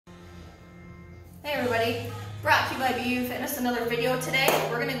Hey everybody, brought to you by BU Fitness, another video today.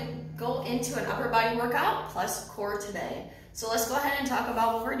 We're going to go into an upper body workout plus core today. So let's go ahead and talk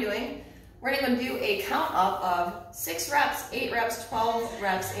about what we're doing. We're going to do a count up of 6 reps, 8 reps, 12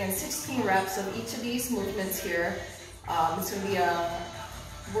 reps, and 16 reps of each of these movements here. It's going to be a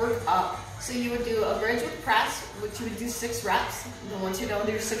work up. So you would do a bridge with press, which you would do 6 reps. Then once you're done with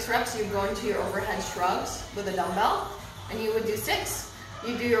your 6 reps, you would go into your overhead shrugs with a dumbbell, and you would do 6.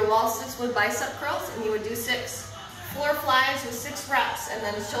 You do your wall sits with bicep curls, and you would do 6. Floor flies with 6 reps, and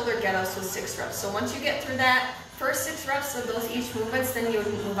then shoulder get-ups with 6 reps. So once you get through that first 6 reps of those each movements, then you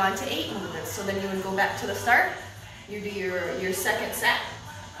would move on to 8 movements. So then you would go back to the start. You do your second set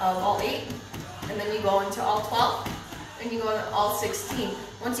of all 8, and then you go into all 12, and you go into all 16.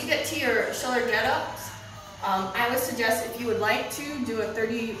 Once you get to your shoulder get-ups, I would suggest, if you would like to, do a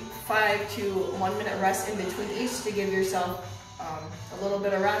 35 to 1 minute rest in between each to give yourself a little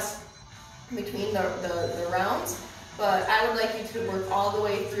bit of rest between the rounds. But I would like you to work all the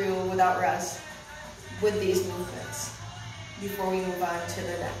way through without rest with these movements before we move on to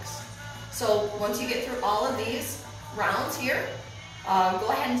the next. So once you get through all of these rounds here, go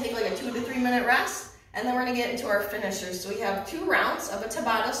ahead and take like a 2 to 3 minute rest, and then we're going to get into our finishers. So we have 2 rounds of a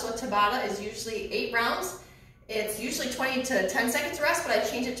Tabata. So a Tabata is usually 8 rounds. It's usually 20 to 10 seconds rest, but I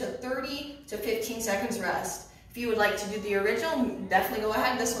change it to 30 to 15 seconds rest. If you would like to do the original, definitely go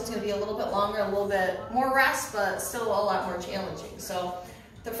ahead. This one's going to be a little bit longer, a little bit more rest, but still a lot more challenging. So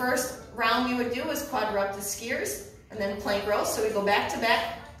the first round we would do is quadruped skiers and then plank rows. So we go back to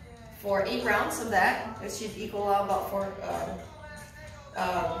back for 8 rounds of that. It should equal out about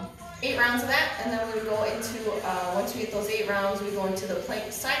 8 rounds of that. And then we go into, once we get those 8 rounds, we go into the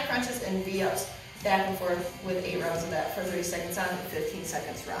plank side crunches and V-ups back and forth with 8 rounds of that for 30 seconds on and 15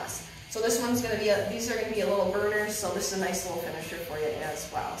 seconds rest. So this one's going to be, these are going to be a little burners, so this is a nice little finisher for you as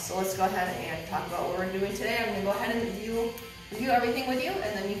well. So let's go ahead and talk about what we're doing today. I'm going to go ahead and review everything with you,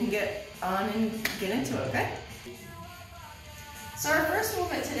 and then you can get on and get into it, okay? So our first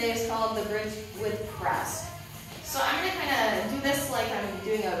movement today is called the bridge with press. So I'm going to kind of do this like I'm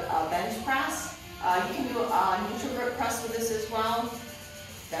doing a bench press. You can do a neutral grip press with this as well.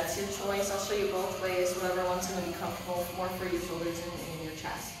 That's your choice. I'll show you both ways, whatever one's going to be comfortable, more for your shoulders and your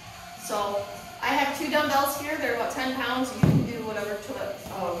chest. So I have 2 dumbbells here. They're about 10 pounds. You can do whatever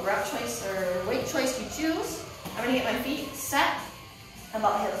rep choice or weight choice you choose. I'm going to get my feet set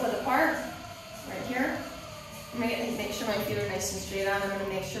about hip width apart, right here. I'm going to make sure my feet are nice and straight on. I'm going to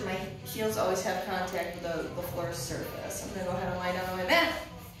make sure my heels always have contact with the floor surface. I'm going to go ahead and lie down on my mat,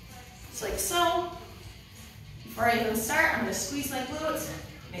 just like so. Before I even start, I'm going to squeeze my glutes.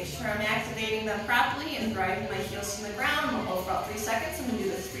 Make sure I'm activating them properly and driving my heels to the ground. I'm going to hold for about 3 seconds. I'm going to do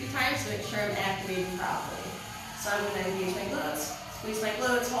this 3 times to make sure I'm activating properly. So I'm going to engage my glutes, squeeze my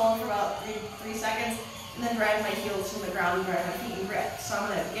glutes, hold for about 3 seconds, and then drive my heels to the ground and drive my feet in grip. So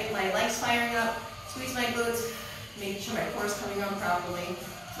I'm going to get my legs firing up, squeeze my glutes, make sure my core is coming on properly.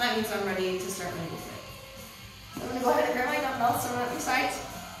 So that means I'm ready to start my movement. So I'm going to go ahead and grab my dumbbells, so I'm on the sides.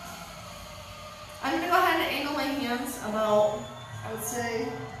 I'm going to go ahead and angle my hands about, I would say,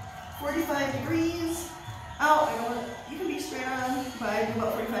 45 degrees out. You can be straight on, but I do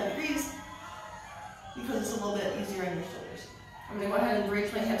about 45 degrees because it's a little bit easier on your shoulders. I'm going to go ahead and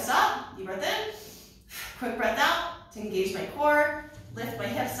bridge my hips up. Deep breath in, quick breath out to engage my core, lift my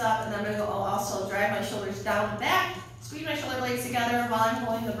hips up, and then I'm going to also drive my shoulders down and back, squeeze my shoulder blades together while I'm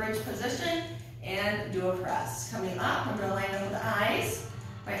holding the bridge position, and do a press. Coming up, I'm going to line up with the eyes.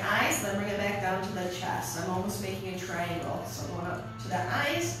 My eyes, then bring it back down to the chest. I'm almost making a triangle. So going up to the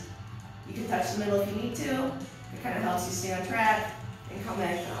eyes. You can touch the middle if you need to. It kind of helps you stay on track. And come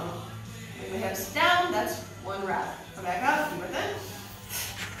back down. Bring my hips down. That's 1 rep. Come back up. Deep breath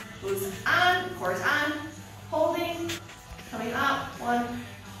in. Glutes on. Core is on. Holding. Coming up. 1.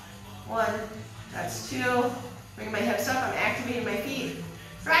 1. That's 2. Bring my hips up. I'm activating my feet.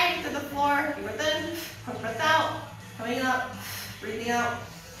 Driving to the floor. Deep breath in. Quick breath out. Coming up. Breathing out.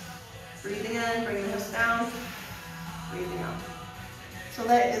 Breathing in, bringing the hips down, breathing out. So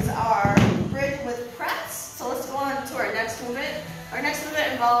that is our bridge with press. So let's go on to our next movement. Our next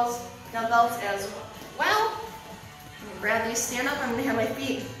movement involves dumbbells as well. I'm going to grab these, stand up. I'm going to have my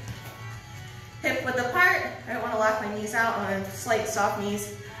feet hip width apart. I don't want to lock my knees out. I want slight soft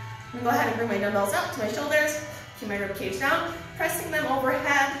knees. I'm going to go ahead and bring my dumbbells up to my shoulders. Keep my rib cage down, pressing them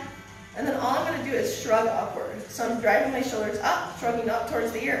overhead. And then all I'm going to do is shrug upward. So I'm driving my shoulders up, shrugging up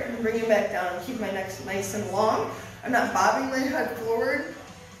towards the ear, and bringing back down and keep my neck nice and long. I'm not bobbing my head forward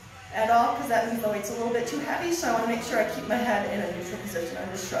at all because that means the weight's a little bit too heavy, so I want to make sure I keep my head in a neutral position. I'm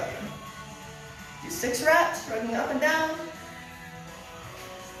just shrugging. Do 6 reps, shrugging up and down.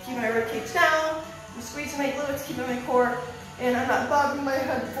 Keep my rib cage down, I'm squeezing my glutes, keeping my core, and I'm not bobbing my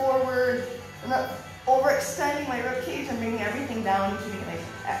head forward. I'm not overextending my rib cage. I'm bringing everything down and keeping it nice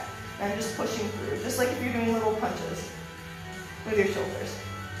and packed. And I'm just pushing through, just like if you're doing little punches with your shoulders.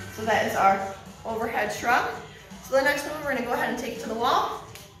 So that is our overhead shrug. So the next one, we're gonna go ahead and take it to the wall.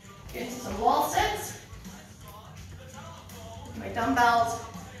 Get into some wall sits. My dumbbells.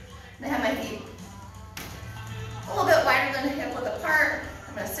 And I have my feet a little bit wider than the hip width apart.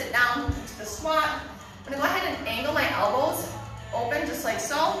 I'm gonna sit down into the squat. I'm gonna go ahead and angle my elbows open, just like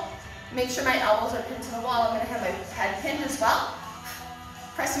so. Make sure my elbows are pinned to the wall. I'm gonna have my head pinned as well.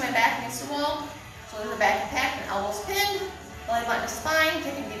 Pressing my back against the wall. Shoulders are back and packed and elbows pinned. Belly button to spine,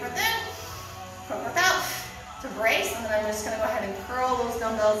 taking a deep breath in. Quick breath out to brace, and then I'm just gonna go ahead and curl those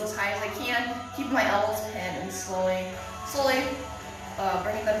dumbbells as high as I can, keeping my elbows pinned and slowly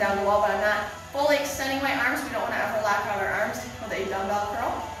bringing them down the wall, but I'm not fully extending my arms. We don't wanna ever lock out our arms with a dumbbell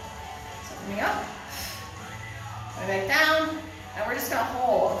curl. So coming up, coming back down, and we're just gonna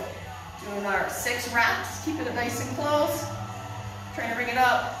hold. Doing our 6 reps, keeping it nice and close. Trying to bring it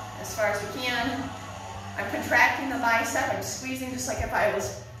up as far as we can. I'm contracting the bicep. I'm squeezing just like if I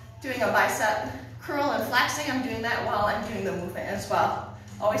was doing a bicep curl and flexing. I'm doing that while I'm doing the movement as well.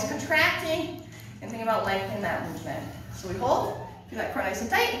 Always contracting and think about lengthening that movement. So we hold, do that core nice and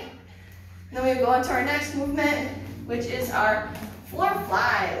tight. And then we go into our next movement, which is our floor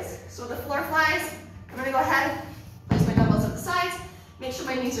flies. So the floor flies, I'm gonna go ahead, place my dumbbells at the sides, make sure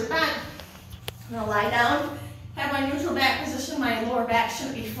my knees are bent. I'm gonna lie down. Have my neutral back position. My lower back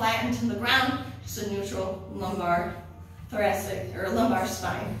shouldn't be flattened to the ground. Just a neutral lumbar thoracic or lumbar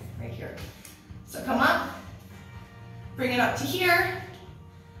spine right here. So come up, bring it up to here.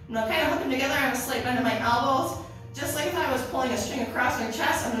 I'm gonna kind of hook them together. I'm gonna slight bend in my elbows. Just like if I was pulling a string across my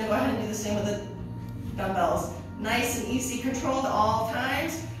chest, I'm gonna go ahead and do the same with the dumbbells. Nice and easy, controlled at all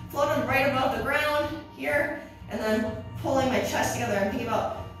times. Floating right above the ground here, and then pulling my chest together. I'm thinking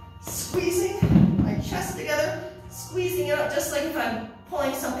about squeezing my chest together, squeezing it up just like if I'm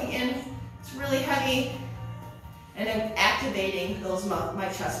pulling something in. It's really heavy, and then activating those my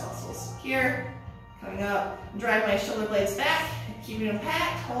chest muscles. Here, coming up, driving my shoulder blades back, keeping them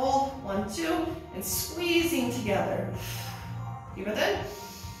packed, hold, 1, 2, and squeezing together. Keep it in.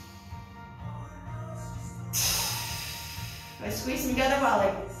 If I squeeze them together while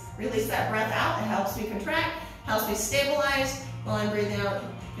I release that breath out, it helps me contract, helps me stabilize while I'm breathing out,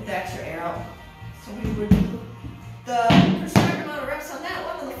 get the extra air out. So we would do the prescribed amount of reps on that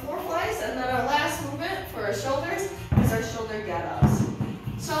one, on the floor flies, and then our last movement for our shoulders is our shoulder get-ups.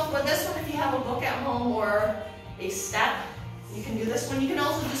 So with this one, if you have a book at home or a step, you can do this one. You can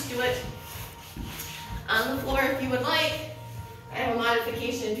also just do it on the floor if you would like. I have a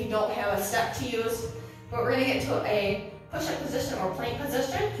modification if you don't have a step to use, but we're gonna get to a push-up position or plank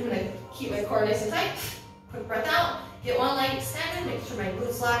position. I'm gonna keep my core nice and tight. Quick breath out. Get one leg extended, make sure my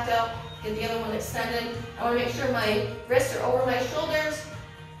glutes locked up. Get the other one extended. I want to make sure my wrists are over my shoulders.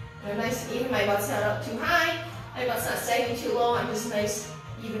 They're nice and even. My butt's not up too high. My butt's not sagging too low. I'm just nice,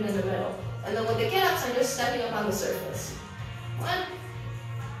 even in the middle. And then with the get-ups, I'm just stepping up on the surface. 1,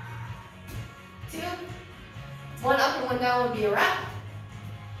 2. 1 up and 1 down would be a rep.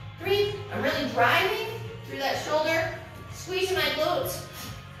 3. I'm really driving through that shoulder, squeezing my glutes.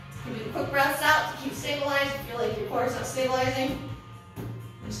 You do quick breaths out to keep stabilized. If you feel like your core is not stabilizing,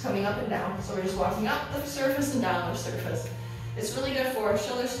 just coming up and down. So we're just walking up the surface and down the surface. It's really good for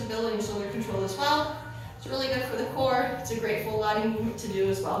shoulder stability and shoulder control as well. It's really good for the core. It's a great full body movement to do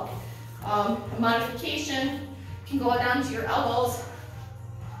as well. A modification can go down to your elbows,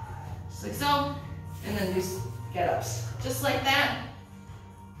 just like so, and then do get-ups, just like that.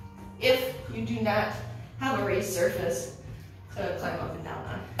 If you do not have a raised surface to climb up and down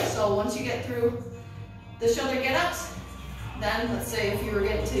on. So once you get through the shoulder get-ups, then let's say if you were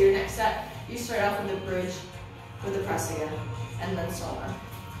getting to your next set, you start off with the bridge, with the press again, and then so on.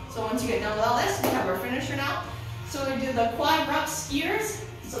 So once you get done with all this, we have our finisher now. So we do the quadruped skiers.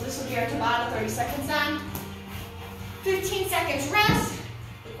 So this will be our Tabata, 30 seconds on. 15 seconds rest.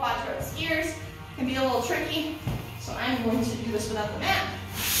 The quadruped skiers can be a little tricky, so I'm going to do this without the mat.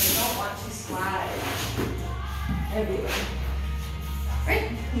 I don't want to slide everywhere. Right,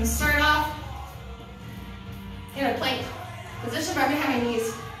 I'm going to start off in a plank position, but I'm going to have my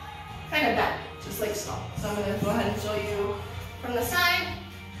knees kind of bent, just like so. So I'm going to go ahead and show you from the side.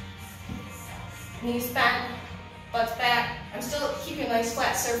 Knees bent, butts back. I'm still keeping a nice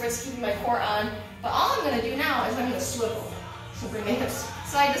flat surface, keeping my core on. But all I'm going to do now is I'm going to swivel. So bring my hips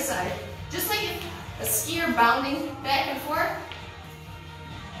side to side. Just like a skier bounding back and forth.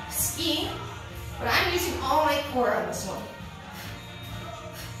 Skiing. But I'm using all my core on this one.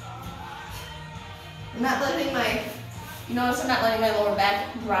 I'm not letting my, you notice I'm not letting my lower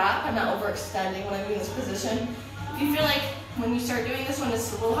back drop. I'm not overextending when I'm doing this position. If you feel like when you start doing this one,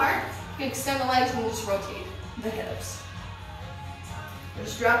 it's a little hard, you can extend the legs and just rotate the hips. We're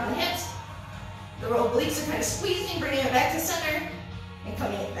just dropping the hips. The obliques are kind of squeezing, bringing it back to center, and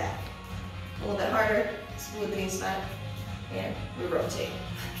coming it back. A little bit harder, smooth the knee spine, and we rotate.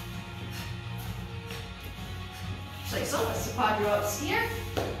 Just like so, that's the quadruped here.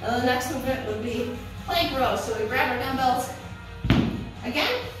 And the next movement would be plank rows. So we grab our dumbbells.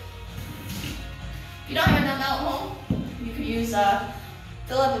 Again, if you don't have a dumbbell at home, you could use,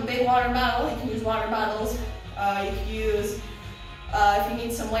 fill up a big water bottle. You can use water bottles. You could use, if you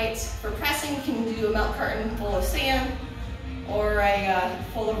need some weights for pressing, you can do a milk carton full of sand or a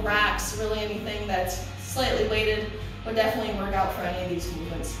full of rocks. Really anything that's slightly weighted would definitely work out for any of these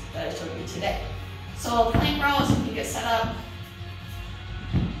movements that I showed you today. So plank rows, you get set up.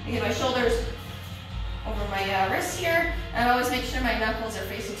 I get my shoulders over my wrists here, and I always make sure my knuckles are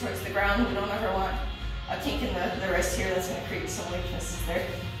facing towards the ground. We don't ever want a kink in the wrist here. That's going to create some weaknesses there.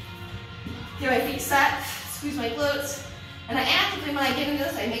 Get my feet set, squeeze my glutes, and I actively, when I get into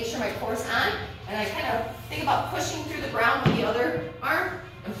this, I make sure my core's on, and I kind of think about pushing through the ground with the other arm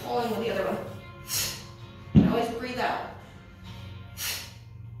and pulling with the other one. And always breathe out.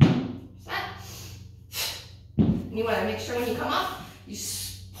 And you want to make sure when you come up, you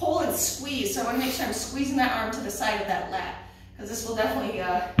pull and squeeze. So I want to make sure I'm squeezing that arm to the side of that lat, because this will definitely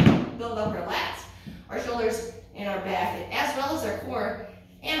build up our lats, our shoulders, and our back, as well as our core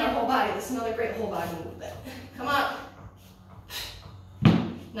and our whole body. This is another great whole body movement. Come up.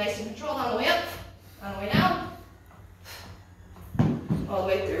 Nice and controlled on the way up, on the way down. All the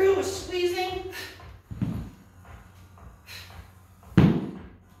way through, we're squeezing.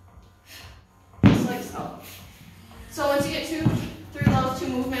 Just like so. So once you get through those two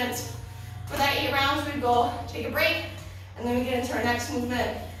movements, for that 8 rounds, we'd go take a break, and then we get into our next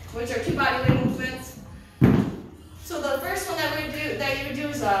movement, which are 2 bodyweight movements. So the first one that you would do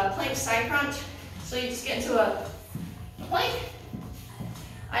is a plank side crunch. So you just get into a plank.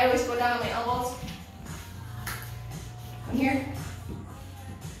 I always go down on my elbows. Come here.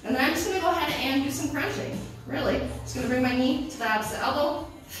 And then I'm just going to go ahead and do some crunching. Really. Just going to bring my knee to the opposite elbow.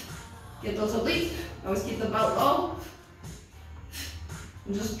 Get those obliques. Always keep the belt low.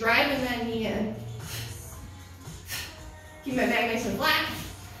 I'm just driving that knee in. Keep my back nice and flat.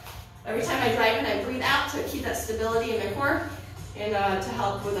 Every time I drive in, I breathe out to keep that stability in my core and to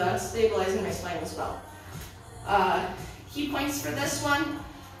help with stabilizing my spine as well. Key points for this one,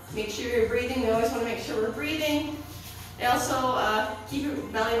 make sure you're breathing. We always want to make sure we're breathing. And also keep your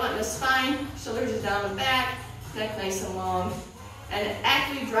belly button to spine, shoulders is down and back, neck nice and long. And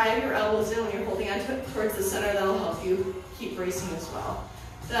actively drive your elbows in when you're holding on to it towards the center. That'll help you keep bracing as well.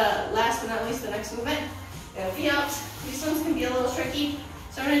 The last but not least, the next movement, V-ups. These ones can be a little tricky.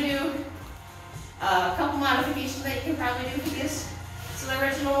 So I'm going to do a couple modifications that you can probably do for this. So the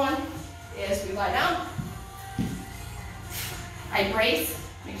original one is we lie down. I brace.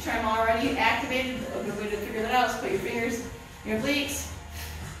 Make sure I'm already activated. A good way to figure that out is put your fingers in your obliques.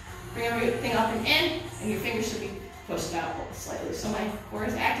 Bring everything up and in, and your fingers should be pushed out slightly. So my core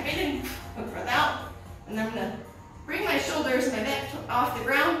is activated. Hook breath out. And then I'm going to bring my shoulders and my back off the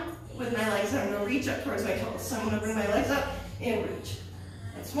ground with my legs. I'm going to reach up towards my toes. So I'm going to bring my legs up and reach.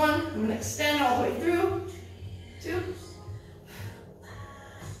 That's 1. I'm going to extend all the way through. 2.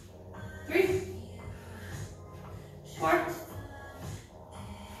 3. 4.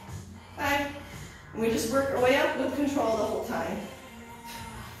 5. And we just work our way up with control the whole time.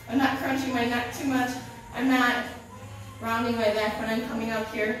 I'm not crunching my neck too much. I'm not rounding my back when I'm coming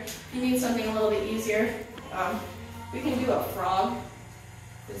up here. If you need something a little bit easier, we can do a frog.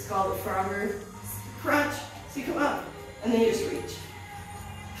 It's called a frogger crunch. So you come up and then you just reach.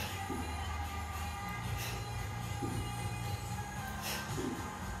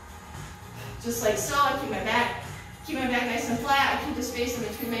 Just like so. I keep my back nice and flat. I keep the space in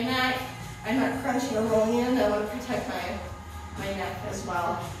between my neck. I'm not crunching or rolling in. I want to protect my neck as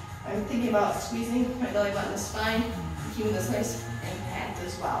well. I'm thinking about squeezing my belly button, the spine, and keeping this nice and packed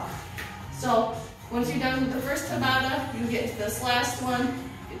as well. So once you're done with the first Tabata, you get to this last one,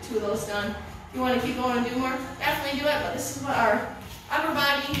 get 2 of those done. If you want to keep going and do more, definitely do it, but this is what our upper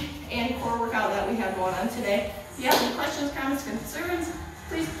body and core workout that we have going on today. If you have any questions, comments, concerns,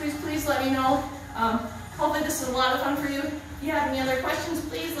 please let me know. Hopefully this is a lot of fun for you. If you have any other questions,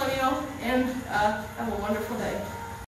 please let me know, and have a wonderful day.